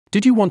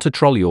Did you want to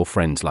troll your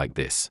friends like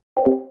this?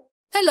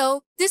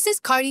 Hello, this is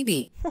Cardi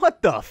B.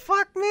 What the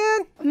fuck, man?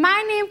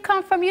 My name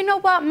come from, you know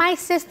what? My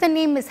sister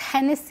name is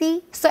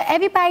Hennessy. So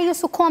everybody used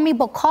to call me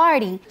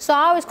Bacardi. So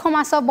I always call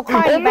myself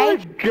Bacardi, Oh my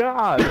right?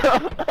 God.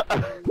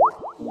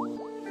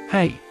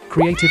 Hey,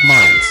 creative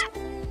minds.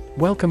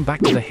 Welcome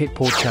back to the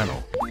HitPaw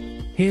channel.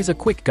 Here's a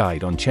quick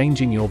guide on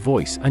changing your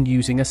voice and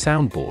using a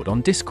soundboard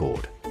on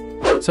Discord.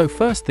 So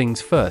first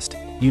things first,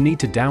 you need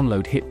to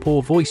download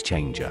HitPaw Voice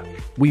Changer.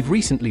 We've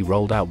recently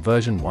rolled out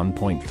version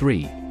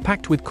 1.3,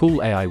 packed with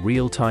cool AI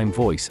real-time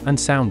voice and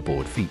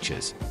soundboard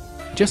features.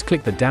 Just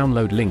click the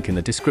download link in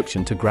the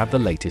description to grab the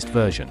latest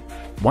version.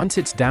 Once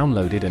it's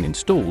downloaded and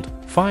installed,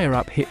 fire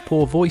up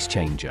HitPaw Voice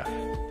Changer.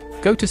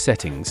 Go to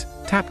Settings,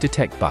 tap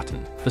Detect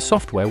button. The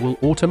software will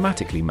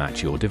automatically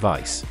match your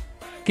device.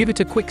 Give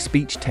it a quick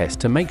speech test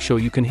to make sure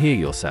you can hear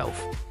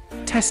yourself.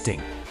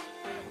 Testing.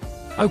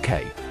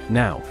 Okay,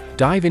 now,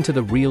 dive into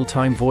the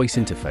real-time voice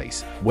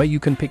interface, where you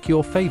can pick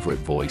your favorite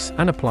voice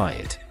and apply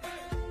it.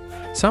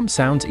 Some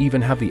sounds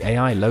even have the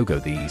AI logo.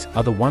 These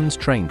are the ones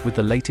trained with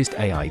the latest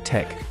AI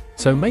tech,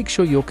 so make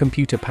sure your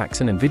computer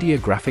packs an NVIDIA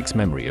graphics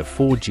memory of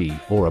 4G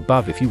or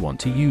above if you want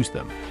to use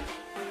them.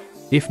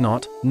 If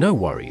not, no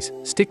worries,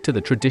 stick to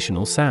the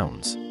traditional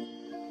sounds.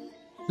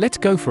 Let's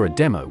go for a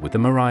demo with the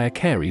Mariah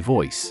Carey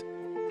voice.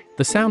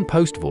 The sound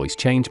post-voice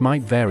change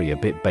might vary a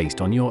bit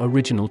based on your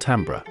original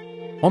timbre.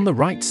 On the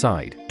right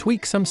side,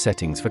 tweak some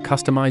settings for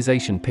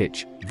customization,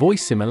 pitch,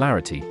 voice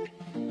similarity.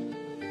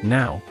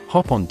 Now,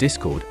 hop on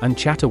Discord and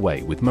chat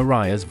away with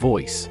Mariah's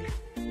voice.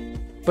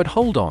 But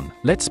hold on,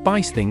 let's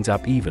spice things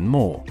up even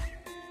more.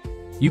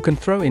 You can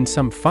throw in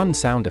some fun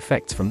sound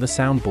effects from the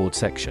soundboard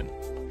section.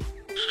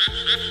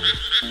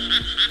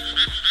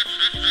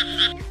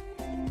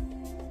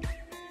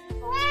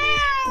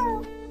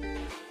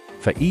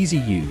 For easy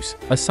use,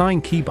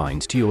 assign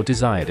keybinds to your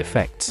desired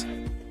effects.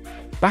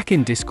 Back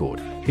in Discord,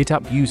 hit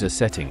up User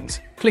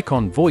Settings, click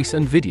on Voice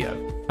and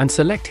Video, and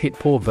select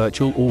HitPaw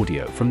Virtual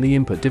Audio from the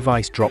Input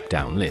Device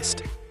drop-down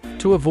list.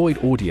 To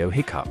avoid audio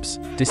hiccups,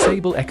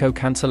 disable echo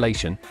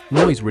cancellation,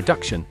 noise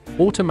reduction,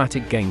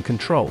 automatic gain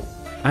control,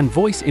 and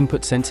voice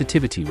input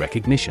sensitivity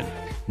recognition.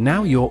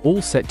 Now you're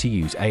all set to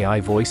use AI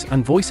voice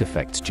and voice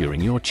effects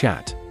during your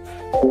chat.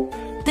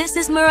 This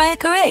is Mariah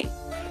Carey.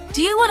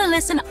 Do you want to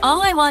listen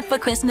All I Want for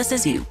Christmas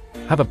Is You?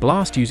 Have a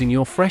blast using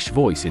your fresh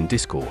voice in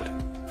Discord.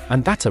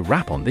 And that's a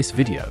wrap on this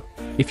video.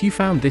 If you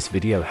found this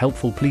video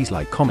helpful, please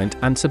like, comment,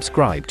 and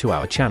subscribe to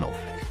our channel.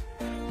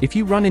 If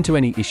you run into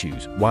any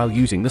issues while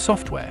using the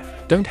software,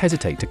 don't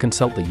hesitate to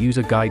consult the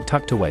user guide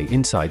tucked away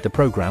inside the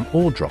program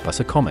or drop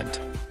us a comment.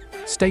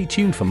 Stay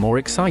tuned for more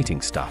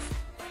exciting stuff.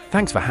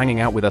 Thanks for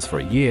hanging out with us for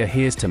a year.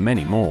 Here's to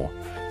many more.